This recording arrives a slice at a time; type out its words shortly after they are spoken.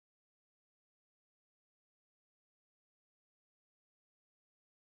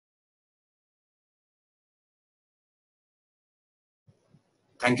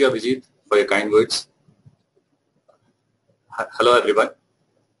Thank you, Abhijit, for your kind words. Hello, everyone.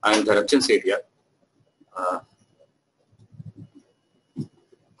 I am Dharam Chand here.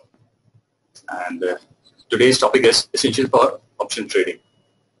 Today's topic is essential for option trading.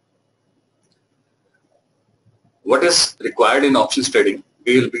 What is required in options trading?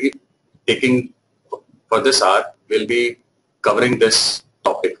 We will be taking for this hour. We'll be covering this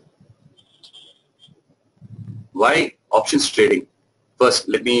topic. Why options trading? First,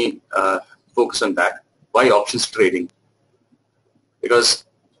 let me focus on that. Why options trading? Because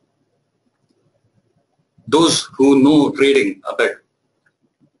those who know trading a bit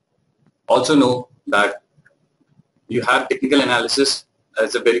also know that you have technical analysis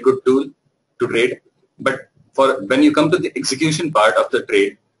as a very good tool to trade, but for when you come to the execution part of the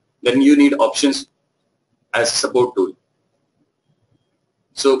trade, then you need options as a support tool.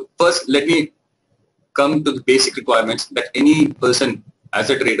 So first, let me come to the basic requirements that any person as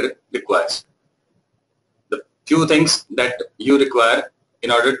a trader requires. The few things that you require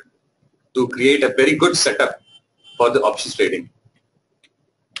in order to create a very good setup for the options trading.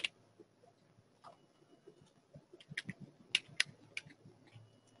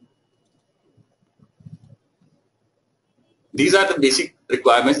 These are the basic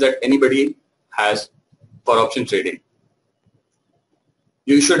requirements that anybody has for option trading.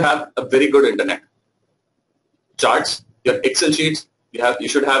 You should have a very good internet, charts, your Excel sheets, you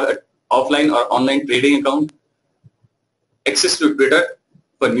should have an offline or online trading account, access to Twitter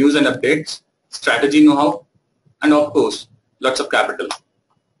for news and updates, strategy know-how, and of course, lots of capital.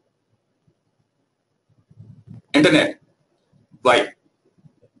 Internet, why?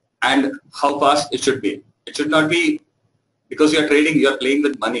 And how fast it should be. It should not be because you are trading, you are playing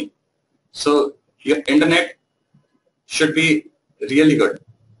with money. So your internet should be really good.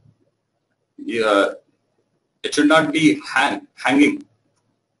 It should not be hanging.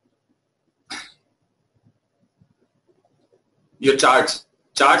 Your charts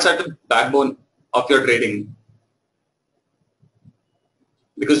are the backbone of your trading,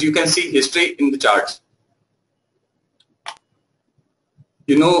 because you can see history in the charts.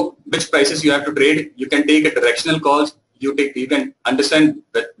 You know which prices you have to trade. You can take a directional calls. You can understand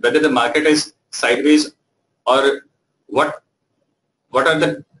whether the market is sideways or what are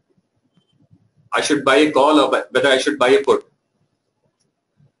the, I should buy a call or whether I should buy a put.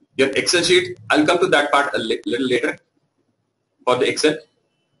 Your Excel sheet, I'll come to that part a little later. For the Excel,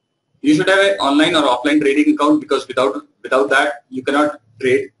 you should have an online or offline trading account, because without that you cannot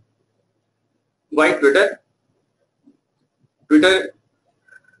trade. Why Twitter? Twitter,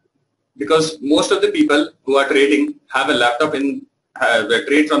 because most of the people who are trading have a laptop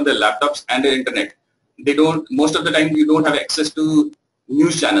trade from their laptops and the internet. They don't, most of the time you don't have access to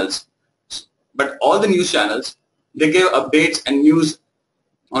news channels, but all the news channels, they give updates and news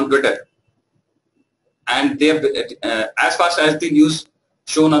on Twitter, and they have as fast as the news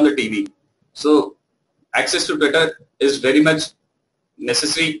shown on the TV. So access to Twitter is very much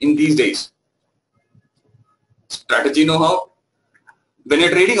necessary in these days. Strategy know-how. When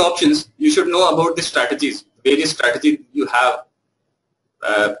you're trading options, you should know about the strategies, various strategies you have,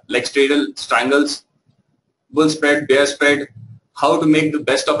 like strangles, bull spread, bear spread, how to make the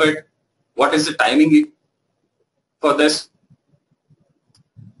best of it, what is the timing for this,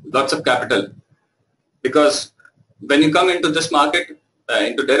 lots of capital. Because when you come into this market,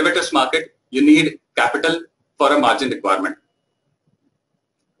 into derivatives market, you need capital for a margin requirement.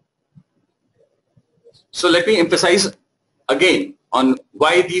 So let me emphasize again on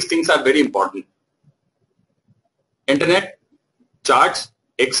why these things are very important. Internet, charts,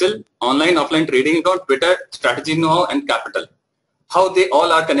 Excel, online, offline trading account, Twitter, strategy know-how, and capital. How they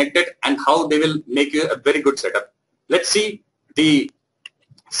all are connected and how they will make you a very good setup. Let's see the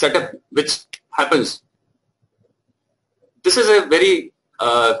setup which happens. This is a very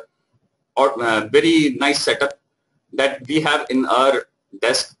very nice setup that we have in our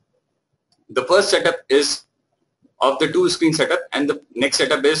desk. The first setup is of the 2-screen setup, and the next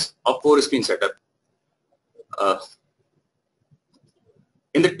setup is of 4-screen setup.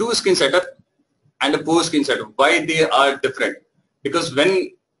 In the 2-screen setup and the 4-screen setup, why they are different? Because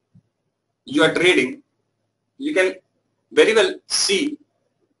when you are trading, you can very well see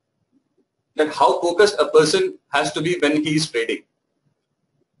that how focused a person has to be when he is trading.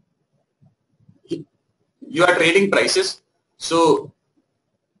 You are trading prices, so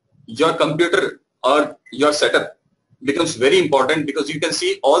your computer or your setup becomes very important, because you can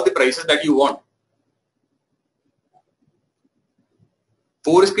see all the prices that you want.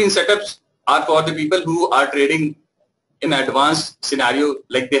 4-screen setups are for the people who are trading in advanced scenario,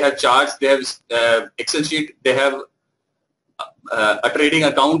 like they have charts, they have Excel sheet, they have a trading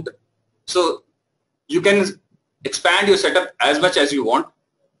account. So you can expand your setup as much as you want,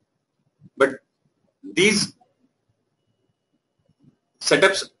 but these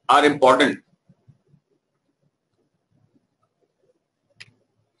setups are important.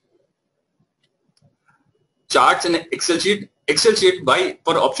 Charts and Excel sheet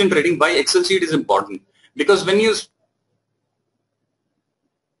for option trading by Excel sheet is important, because when you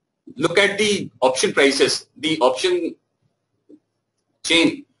look at the option prices, the option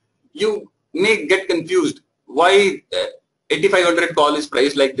chain, you may get confused why 8500 call is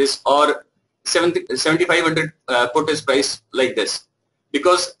priced like this, or 7500 put is priced like this,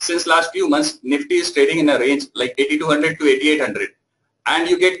 because since last few months Nifty is trading in a range like 8200 to 8800, and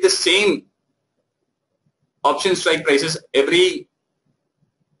you get the same option strike prices in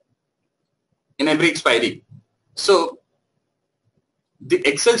every expiry. So the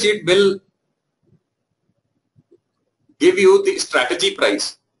Excel sheet will give you the strategy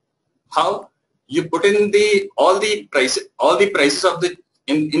price. How you put in all the prices of the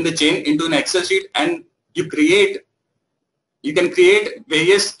in the chain into an Excel sheet, and you can create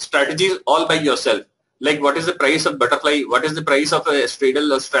various strategies all by yourself. Like, what is the price of butterfly? What is the price of a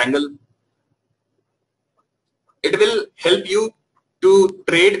straddle or strangle? It will help you to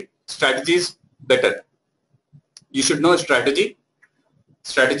trade strategies better. You should know strategy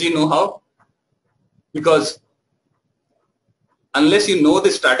know-how, because unless you know the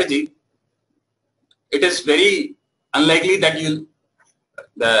strategy, it is very unlikely that you'll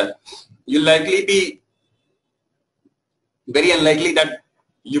likely be very unlikely that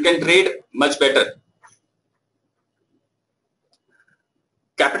you can trade much better.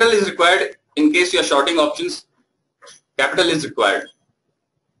 Capital is required in case you are shorting options. Capital is required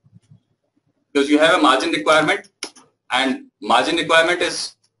because you have a margin requirement, and margin requirement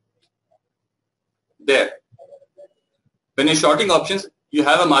is there. When you're shorting options, you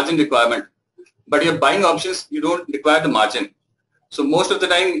have a margin requirement, but you're buying options, you don't require the margin. So most of the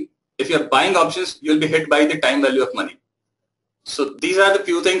time, if you're buying options, you'll be hit by the time value of money. So these are the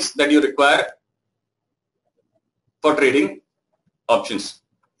few things that you require for trading options.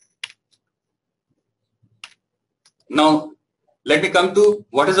 Now, let me come to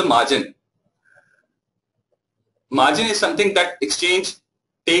what is a margin. Margin is something that exchange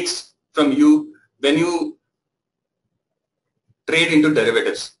takes from you when you trade into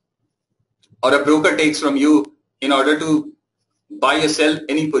derivatives, or a broker takes from you in order to buy or sell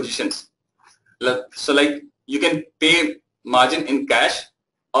any positions. So like, you can pay margin in cash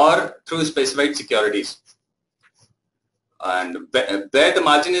or through specified securities. And where the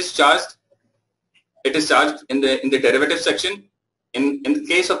margin is charged, it is charged in the derivative section. In the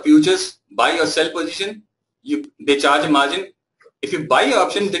case of futures, buy or sell position, they charge a margin. If you buy an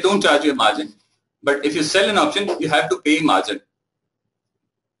option, they don't charge you a margin. But if you sell an option, you have to pay margin.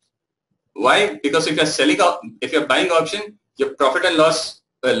 Why? Because if you're buying option, your profit and loss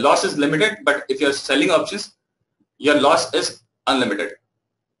is limited. But if you're selling options, your loss is unlimited.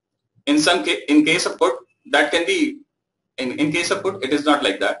 In case of put, that can be. In case of put, it is not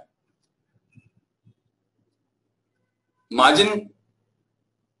like that. Margin,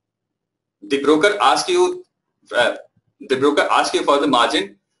 the broker asks you for the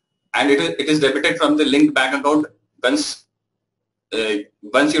margin, and it is debited from the linked bank account once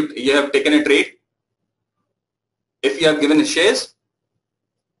you have taken a trade. If you have given shares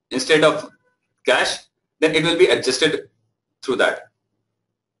instead of cash, then it will be adjusted through that.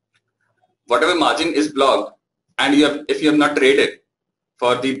 Whatever margin is blocked, and if you have not traded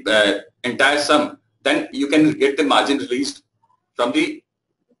for the entire sum, then you can get the margin released from the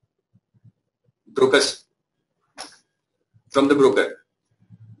broker.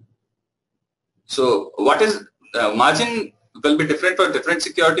 So what is margin will be different for different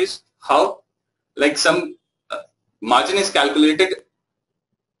securities. How? Like, some margin is calculated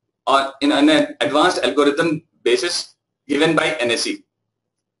in an advanced algorithm basis given by NSE.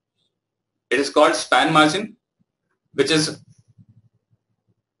 It is called span margin, which is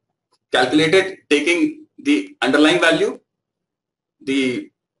calculated taking the underlying value, the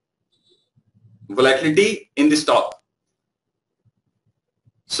volatility in the stock.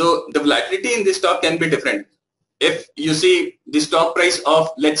 So the volatility in the stock can be different. If you see the stock price of,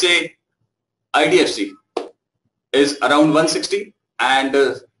 let's say, IDFC is around 160, and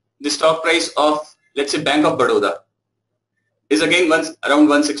the stock price of, let's say, Bank of Baroda is again around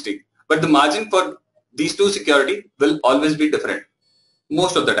 160. But the margin for these two securities will always be different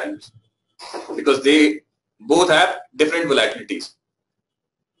most of the times, because they both have different volatilities.